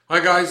Hi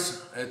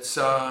guys, it's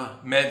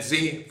Matt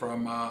Z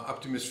from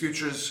Optimus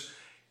Futures,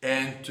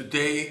 and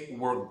today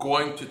we're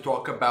going to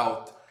talk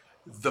about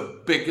the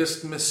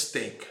biggest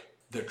mistake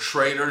that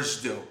traders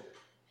do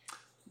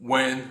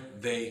when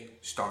they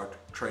start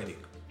trading.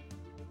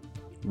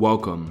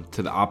 Welcome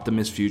to the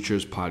Optimus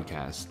Futures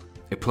podcast,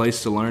 a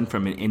place to learn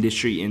from an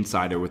industry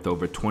insider with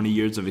over 20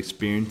 years of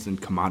experience in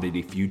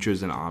commodity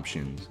futures and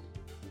options.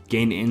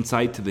 Gain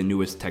insight to the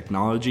newest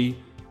technology,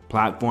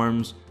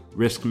 platforms,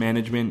 risk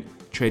management,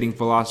 trading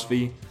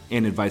philosophy,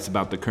 and advice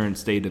about the current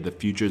state of the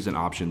futures and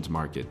options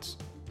markets.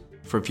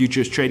 For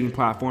futures trading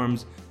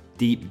platforms,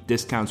 deep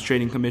discounts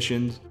trading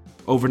commissions,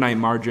 overnight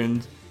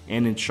margins,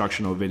 and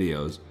instructional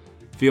videos,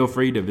 feel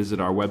free to visit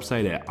our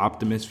website at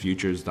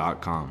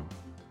optimusfutures.com.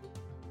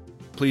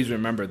 Please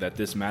remember that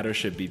this matter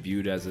should be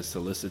viewed as a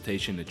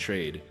solicitation to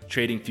trade.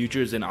 Trading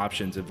futures and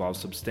options involves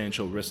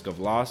substantial risk of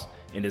loss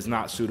and is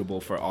not suitable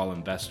for all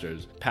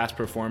investors. Past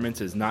performance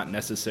is not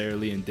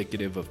necessarily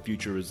indicative of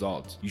future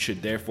results. You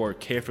should therefore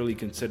carefully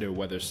consider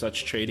whether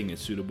such trading is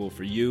suitable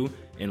for you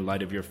in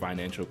light of your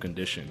financial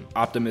condition.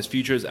 Optimus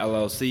Futures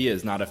LLC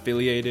is not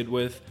affiliated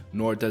with,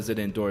 nor does it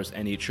endorse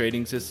any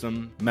trading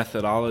system,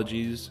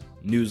 methodologies,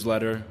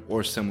 newsletter,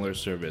 or similar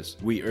service.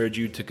 We urge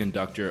you to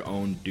conduct your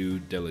own due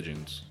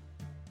diligence.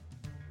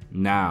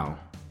 Now,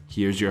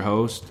 here's your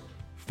host,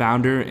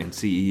 founder and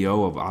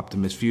CEO of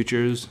Optimus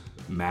Futures,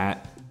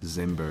 Matt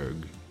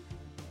Zimberg.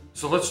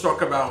 So let's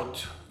talk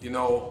about,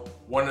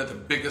 one of the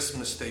biggest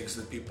mistakes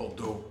that people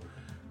do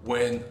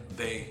when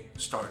they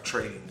start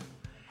trading.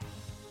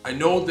 I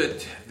know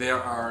that there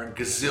are a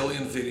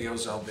gazillion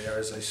videos out there,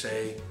 as I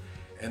say,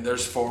 and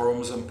there's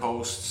forums and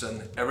posts,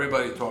 and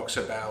everybody talks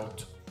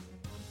about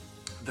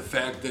the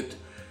fact that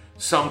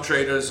some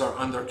traders are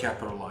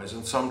undercapitalized,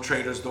 and some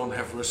traders don't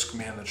have risk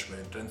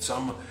management, and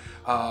some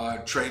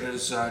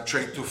traders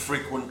trade too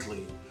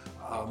frequently.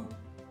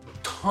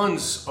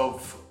 Tons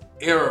of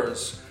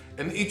errors,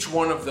 and each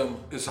one of them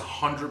is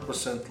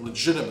 100%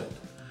 legitimate.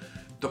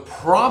 The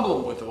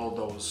problem with all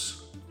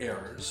those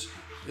errors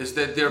is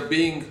that they're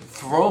being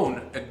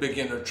thrown at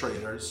beginner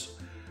traders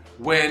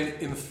when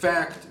in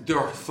fact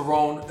they're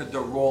thrown at the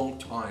wrong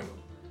time.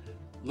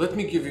 Let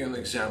me give you an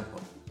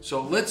example.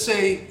 So let's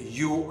say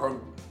you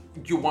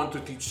want to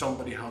teach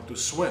somebody how to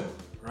swim,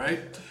 right?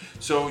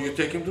 So you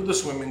take him to the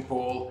swimming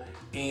pool,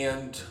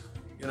 and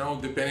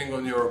depending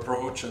on your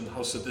approach and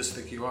how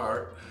sadistic you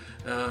are,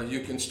 you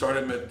can start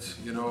him at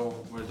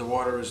where the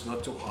water is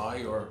not too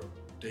high, or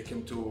take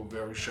him to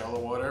very shallow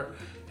water.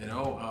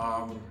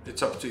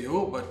 It's up to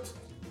you, but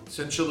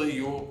essentially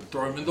you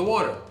throw him in the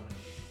water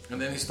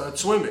and then he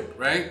starts swimming,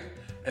 right?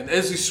 And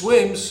as he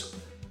swims,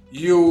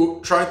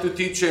 you try to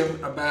teach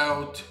him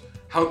about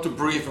how to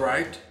breathe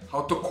right,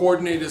 how to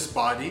coordinate his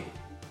body,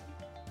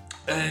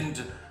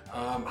 and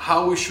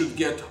how we should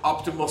get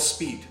optimal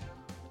speed.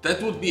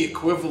 That would be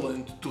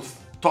equivalent to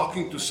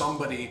talking to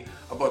somebody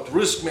about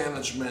risk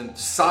management,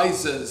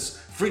 sizes,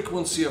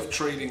 frequency of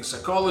trading,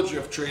 psychology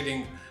of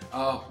trading,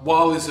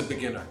 while he's a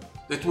beginner.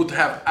 It would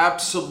have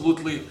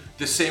absolutely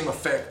the same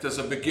effect as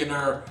a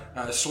beginner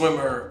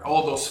swimmer.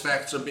 All those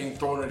facts are being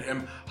thrown at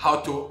him, how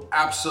to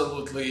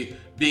absolutely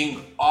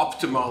being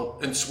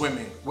optimal in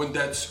swimming when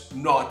that's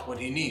not what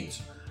he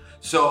needs.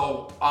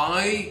 So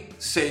I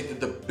say that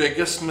the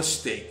biggest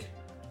mistake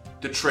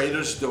the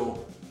traders do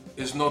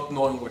is not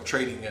knowing what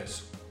trading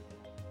is.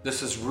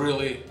 This is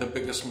really the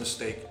biggest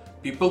mistake.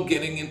 People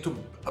getting into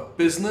a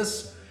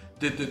business,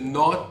 they do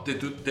not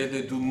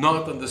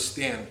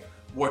understand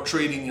what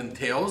trading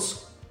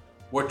entails,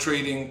 what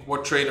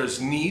traders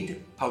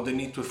need, how they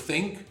need to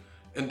think,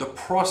 and the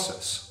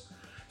process.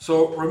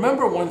 So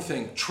remember one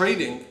thing,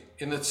 trading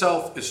in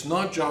itself is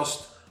not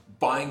just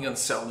buying and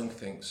selling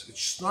things.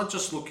 It's not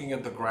just looking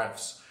at the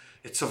graphs.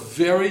 It's a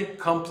very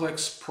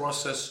complex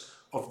process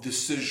of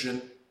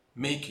decision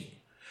making.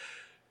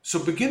 So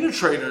beginner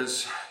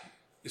traders,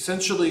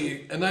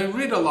 essentially, and I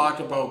read a lot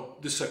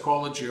about the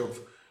psychology of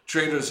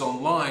traders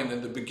online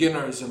and the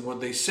beginners and what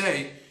they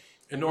say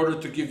in order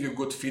to give you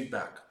good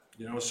feedback.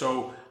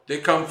 So they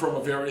come from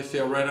a very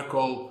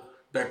theoretical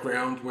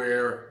background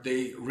where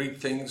they read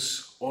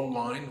things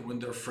online when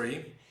they're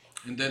free,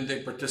 and then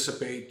they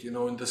participate,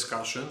 in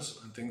discussions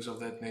and things of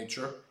that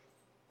nature.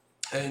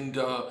 And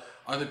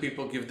other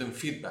people give them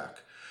feedback.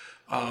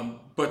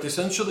 But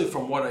essentially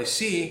from what I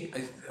see,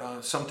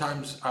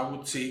 sometimes I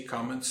would see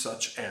comments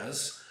such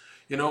as,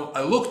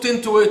 I looked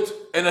into it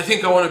and I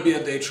think I want to be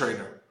a day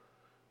trader.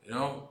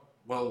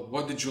 Well,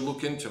 what did you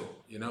look into?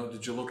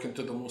 Did you look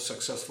into the most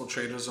successful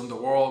traders in the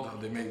world, how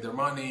they make their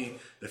money,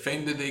 the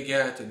fame that they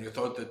get, and you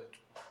thought that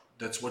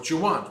that's what you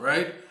want,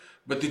 right?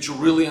 But did you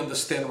really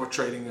understand what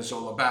trading is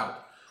all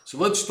about? So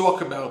let's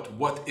talk about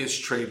what is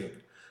trading.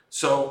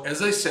 So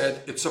as I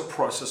said, it's a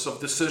process of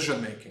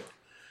decision making.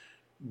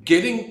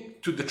 Getting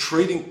to the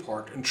trading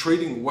part and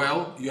trading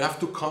well, you have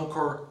to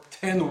conquer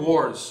 10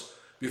 wars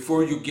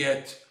before you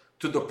get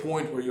to the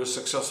point where you're a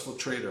successful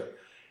trader.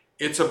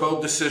 It's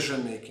about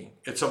decision making.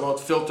 It's about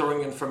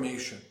filtering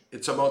information.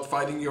 It's about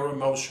fighting your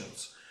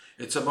emotions.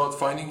 It's about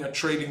finding a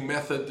trading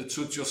method that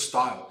suits your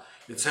style.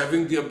 It's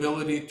having the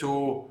ability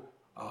to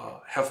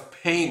have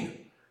pain,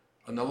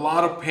 and a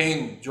lot of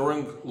pain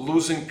during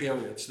losing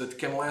periods that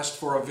can last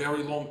for a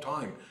very long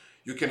time.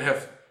 You can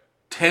have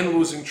 10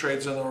 losing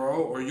trades in a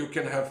row, or you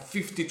can have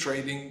 50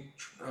 losing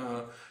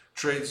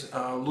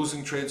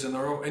trades in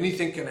a row.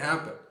 Anything can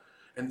happen.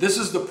 And this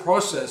is the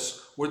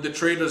process where the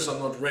traders are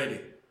not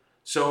ready.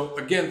 So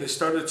again, they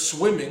started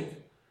swimming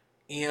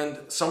and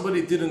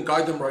somebody didn't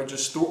guide them right,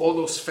 just threw all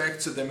those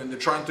facts at them and they're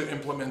trying to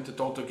implement it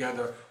all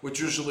together, which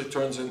usually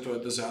turns into a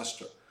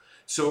disaster.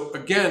 So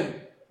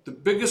again, the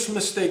biggest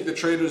mistake the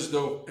traders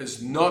do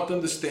is not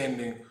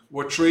understanding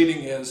what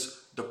trading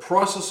is, the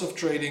process of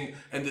trading,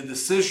 and the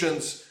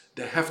decisions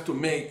they have to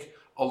make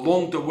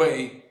along the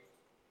way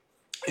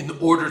in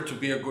order to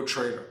be a good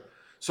trader.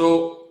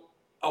 So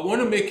I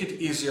want to make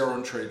it easier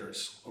on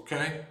traders,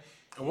 okay?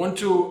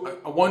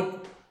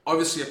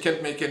 Obviously I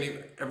can't make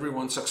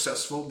everyone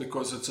successful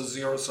because it's a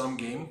zero-sum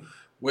game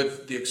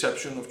with the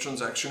exception of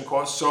transaction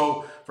costs.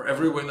 So for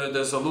every winner,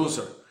 there's a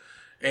loser.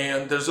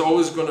 And there's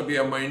always going to be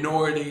a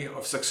minority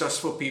of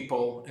successful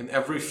people in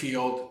every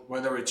field,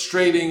 whether it's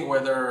trading,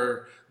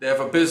 whether they have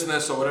a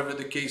business or whatever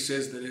the case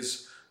is, that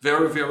is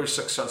very, very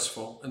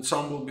successful. And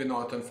some will be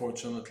not,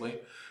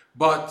 unfortunately.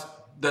 But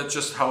that's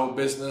just how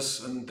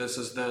business, and this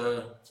is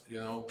the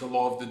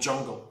law of the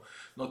jungle.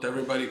 Not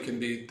everybody can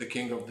be the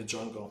king of the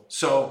jungle.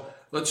 So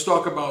let's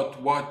talk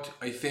about what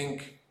I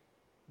think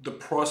the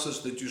process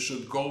that you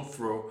should go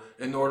through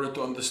in order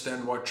to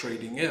understand what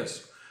trading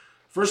is.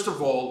 First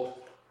of all,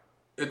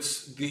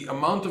 it's the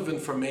amount of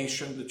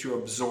information that you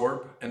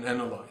absorb and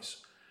analyze.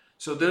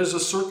 So there's a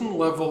certain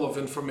level of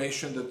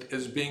information that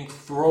is being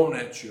thrown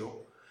at you,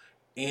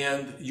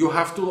 and you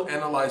have to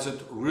analyze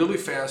it really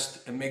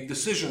fast and make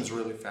decisions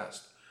really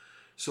fast.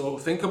 So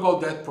think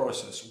about that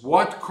process.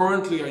 What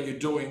currently are you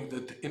doing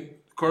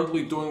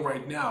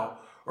right now,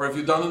 or have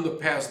you done in the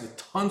past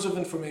that tons of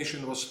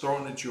information was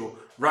thrown at you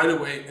right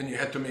away and you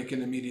had to make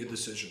an immediate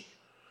decision?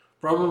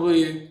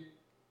 Probably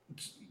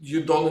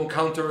you don't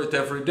encounter it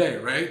every day,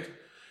 right?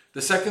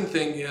 The second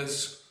thing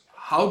is,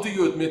 how do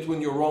you admit when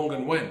you're wrong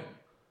and when?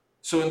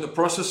 So in the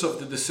process of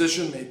the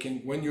decision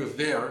making, when you're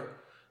there,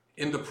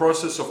 in the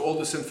process of all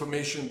this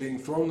information being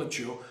thrown at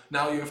you,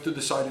 now you have to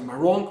decide, am I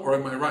wrong or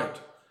am I right?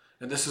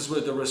 And this is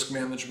where the risk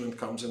management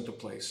comes into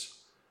place.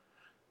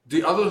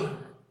 The other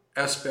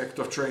aspect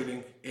of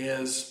trading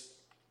is,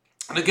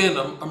 and again,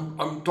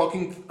 I'm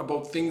talking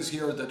about things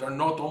here that are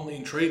not only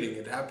in trading.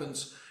 It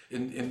happens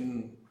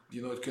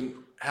it can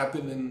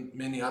happen in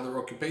many other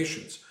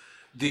occupations.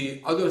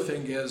 The other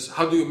thing is,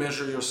 how do you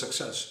measure your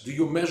success? Do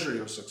you measure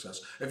your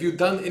success? Have you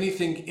done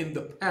anything in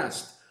the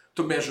past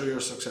to measure your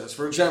success?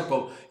 For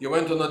example, you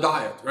went on a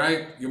diet,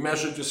 right? You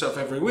measured yourself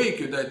every week.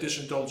 Your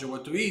dietitian told you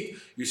what to eat.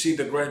 You see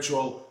the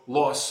gradual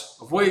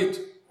loss of weight,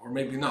 or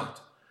maybe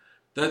not.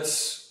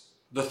 That's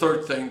the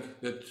third thing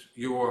that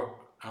you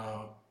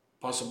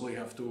possibly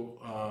have to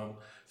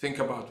think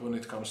about when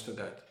it comes to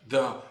that.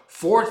 The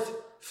fourth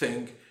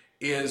thing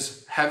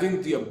is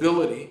having the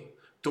ability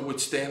to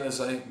withstand,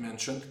 as I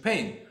mentioned,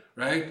 pain,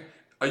 right?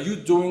 Are you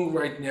doing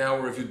right now,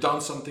 or have you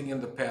done something in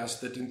the past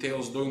that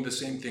entails doing the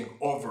same thing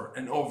over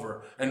and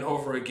over and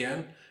over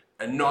again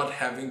and not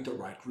having the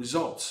right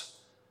results?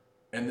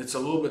 And it's a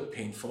little bit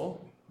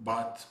painful,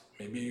 but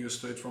maybe you're used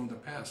to it from the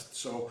past.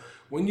 So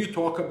when you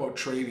talk about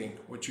trading,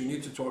 what you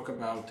need to talk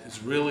about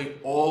is really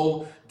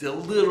all the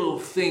little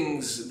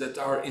things that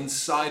are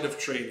inside of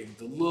trading,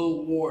 the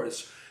little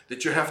wars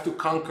that you have to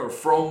conquer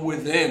from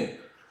within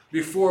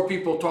before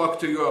people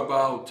talk to you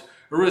about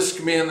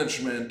risk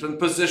management and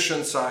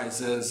position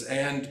sizes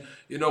and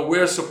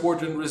where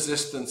support and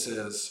resistance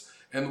is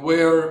and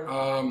where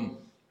how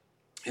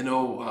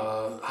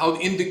the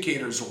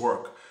indicators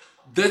work.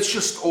 That's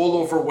just all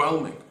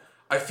overwhelming.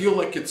 I feel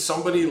like it's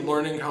somebody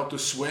learning how to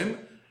swim,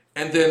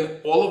 and then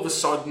all of a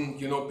sudden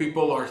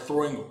people are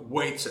throwing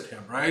weights at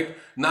him, right?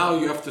 Now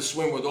you have to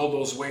swim with all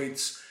those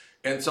weights,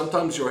 and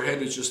sometimes your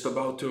head is just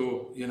about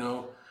to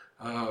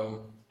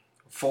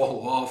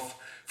fall off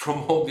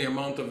from all the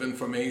amount of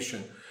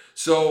information.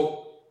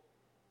 So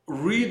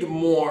read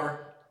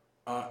more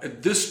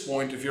at this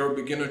point, if you're a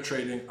beginner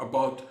trading,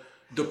 about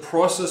the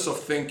process of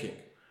thinking,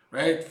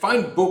 right?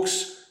 Find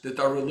books that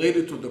are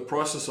related to the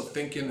process of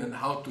thinking and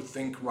how to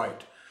think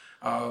right.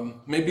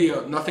 Maybe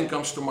nothing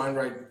comes to mind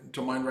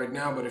right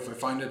now, but if I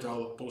find it,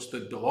 I'll post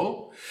it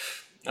below.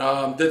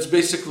 That's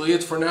basically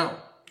it for now.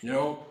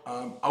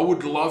 I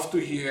would love to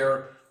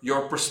hear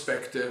your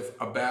perspective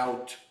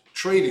about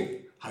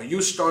trading, how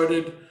you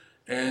started,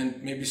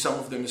 and maybe some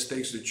of the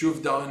mistakes that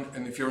you've done.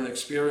 And if you're an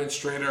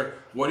experienced trader,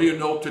 what do you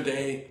know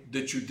today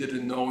that you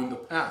didn't know in the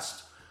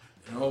past?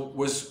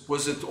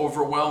 Was it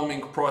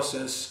overwhelming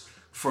process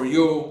for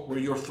you, where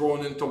you're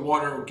thrown into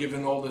water or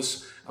given all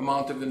this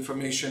amount of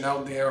information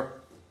out there,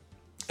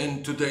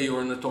 and today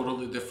you're in a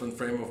totally different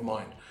frame of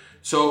mind?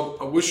 So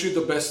I wish you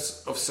the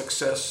best of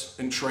success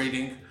in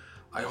trading.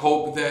 I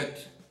hope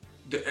that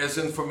as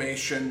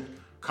information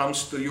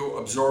comes to you,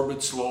 absorb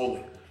it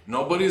slowly.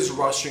 Nobody's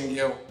rushing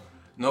you.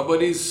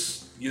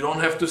 You don't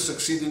have to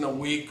succeed in a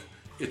week.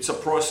 It's a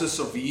process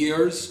of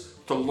years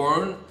to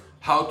learn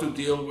how to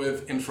deal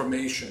with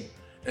information.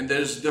 And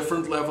there's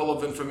different level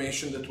of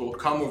information that will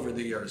come over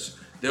the years.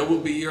 There will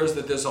be years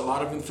that there's a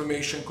lot of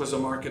information because the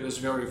market is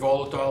very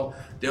volatile.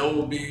 There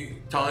will be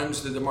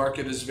times that the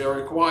market is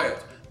very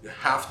quiet. You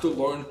have to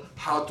learn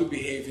how to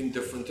behave in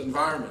different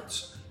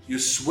environments. You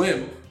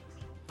swim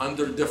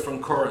under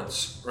different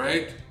currents,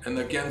 right? And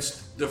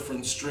against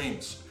different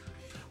streams.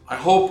 I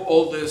hope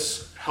all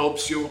this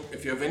helps you.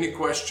 If you have any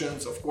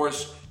questions, of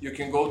course, you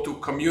can go to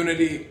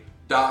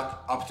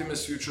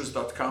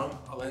community.optimusfutures.com.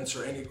 I'll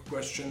answer any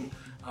question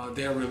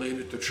there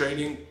related to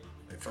trading.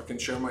 If I can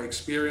share my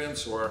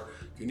experience, or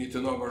if you need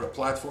to know about our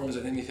platforms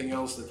and anything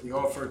else that we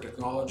offer,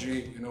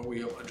 technology,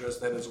 we'll address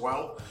that as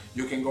well.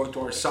 You can go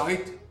to our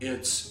site.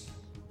 It's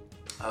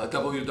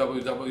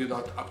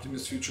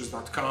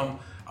www.optimusfutures.com.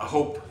 I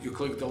hope you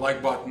click the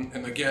like button.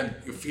 And again,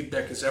 your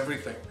feedback is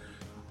everything.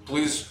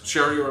 Please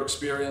share your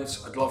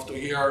experience. I'd love to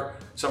hear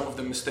some of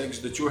the mistakes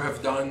that you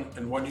have done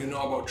and what you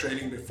know about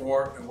trading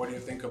before and what do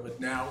you think of it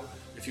now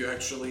if you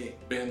actually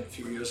been a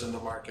few years in the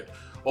market.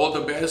 All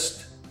the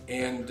best,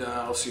 and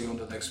I'll see you on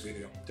the next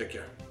video. Take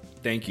care.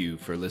 Thank you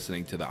for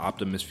listening to the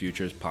Optimus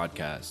Futures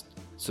podcast.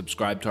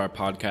 Subscribe to our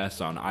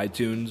podcast on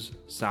iTunes,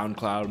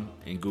 SoundCloud,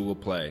 and Google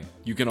Play.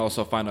 You can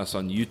also find us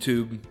on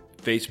YouTube,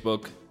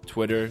 Facebook,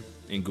 Twitter,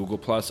 and Google+,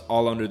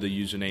 all under the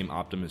username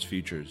Optimus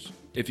Futures.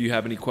 If you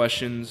have any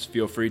questions,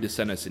 feel free to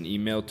send us an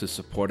email to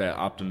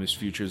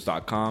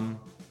support@optimusfutures.com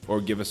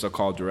or give us a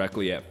call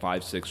directly at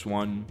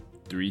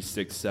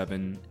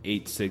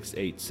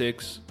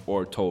 561-367-8686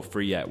 or toll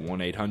free at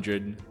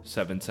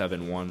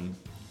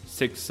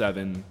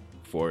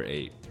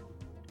 1-800-771-6748.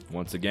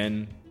 Once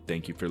again,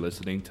 thank you for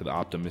listening to the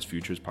Optimus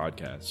Futures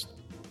podcast.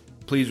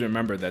 Please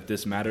remember that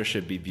this matter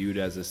should be viewed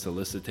as a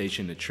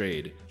solicitation to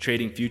trade.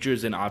 Trading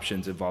futures and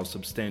options involves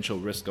substantial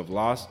risk of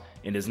loss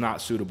and is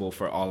not suitable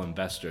for all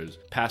investors.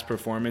 Past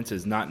performance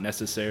is not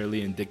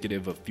necessarily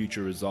indicative of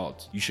future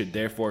results. You should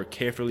therefore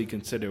carefully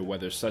consider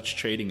whether such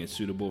trading is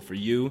suitable for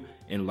you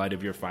in light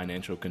of your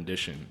financial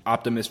condition.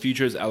 Optimus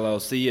Futures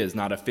LLC is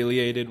not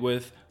affiliated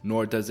with,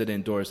 nor does it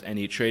endorse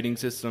any trading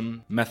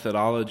system,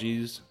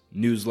 methodologies,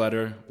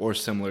 newsletter, or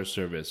similar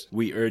service.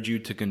 We urge you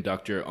to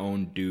conduct your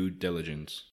own due diligence.